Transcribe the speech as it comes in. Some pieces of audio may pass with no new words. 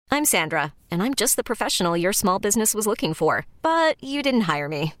I'm Sandra, and I'm just the professional your small business was looking for. But you didn't hire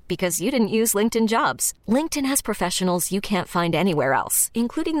me because you didn't use LinkedIn Jobs. LinkedIn has professionals you can't find anywhere else,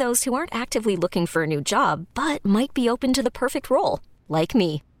 including those who aren't actively looking for a new job, but might be open to the perfect role, like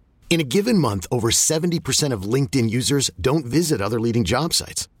me. In a given month, over 70% of LinkedIn users don't visit other leading job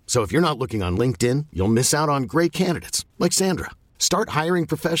sites. So if you're not looking on LinkedIn, you'll miss out on great candidates like Sandra. Start hiring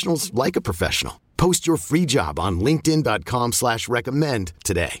professionals like a professional. Post your free job on linkedin.com/recommend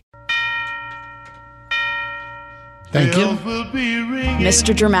today. Thank you.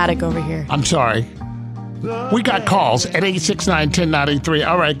 Mr. Dramatic over here. I'm sorry. We got calls at 869-1093.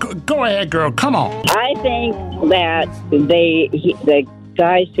 All right, go ahead, girl. Come on. I think that the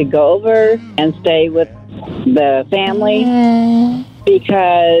guy should go over and stay with the family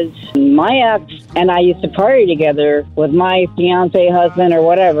because my ex and I used to party together with my fiance, husband, or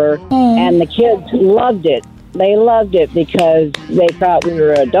whatever, and the kids loved it. They loved it because they thought we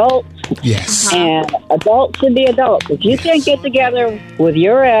were adults. Yes. And adults should be adults. If you can't get together with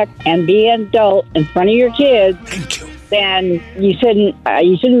your ex and be an adult in front of your kids, thank you, then you shouldn't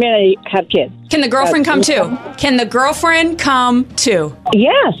really have kids. Can the girlfriend come too? Can the girlfriend come too?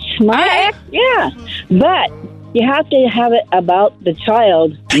 Yes, my ex, yeah. But you have to have it about the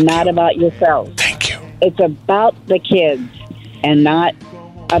child, not about yourself. Thank you. It's about the kids and not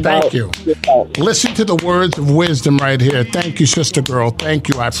about yourself. Listen to the words of wisdom right here. Thank you, sister girl. Thank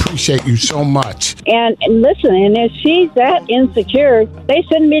you. I appreciate you so much. And listen, and if she's that insecure, they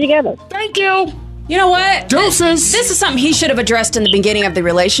shouldn't be together. Thank you. You know what? Deuces. This is something he should have addressed in the beginning of the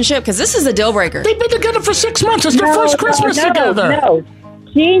relationship because this is a deal breaker. They've been together for 6 months. It's their first Christmas together. No.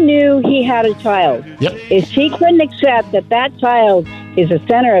 She knew he had a child. Yep. If she couldn't accept that child is the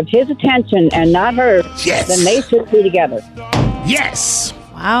center of his attention and not her, then they should be together. Yes.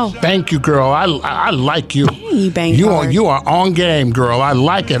 Wow. Thank you, girl. I like you. You bang hard. You are on game, girl. I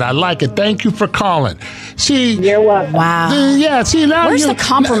like it. Thank you for calling. See, you're welcome. Wow. See now. Where's the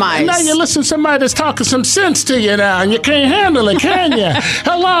compromise? Now you listen to somebody that's talking some sense to you now, and you can't handle it, can you?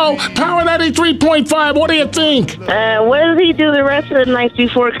 Hello, Power 93.5. What do you think? What does he do the rest of the nights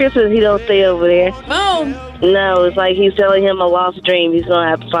before Christmas? He don't stay over there. Oh. No, it's like he's telling him a lost dream. He's going to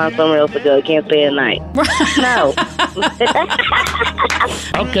have to find somewhere else to go. He can't stay at night. No.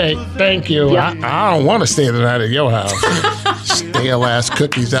 Okay, thank you. Yep. I don't want to stay the night at your house. Stale-ass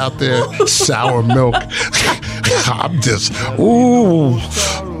cookies out there, sour milk. I'm just,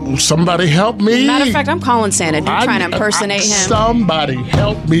 somebody help me. Matter of fact, I'm calling Santa. I'm trying to impersonate him. Somebody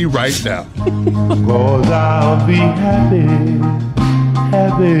help me right now. 'Cause I'll be happy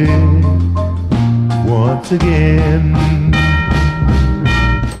once again.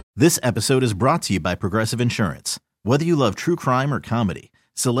 This episode is brought to you by Progressive Insurance. Whether you love true crime or comedy,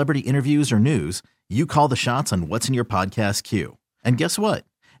 celebrity interviews or news, you call the shots on what's in your podcast queue. And guess what?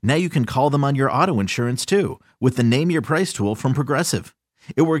 Now you can call them on your auto insurance too with the Name Your Price tool from Progressive.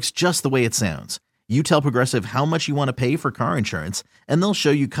 It works just the way it sounds. You tell Progressive how much you want to pay for car insurance, and they'll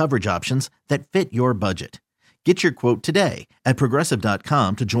show you coverage options that fit your budget. Get your quote today at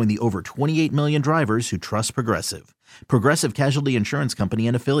Progressive.com to join the over 28 million drivers who trust Progressive. Progressive Casualty Insurance Company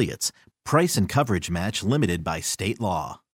and Affiliates. Price and coverage match limited by state law.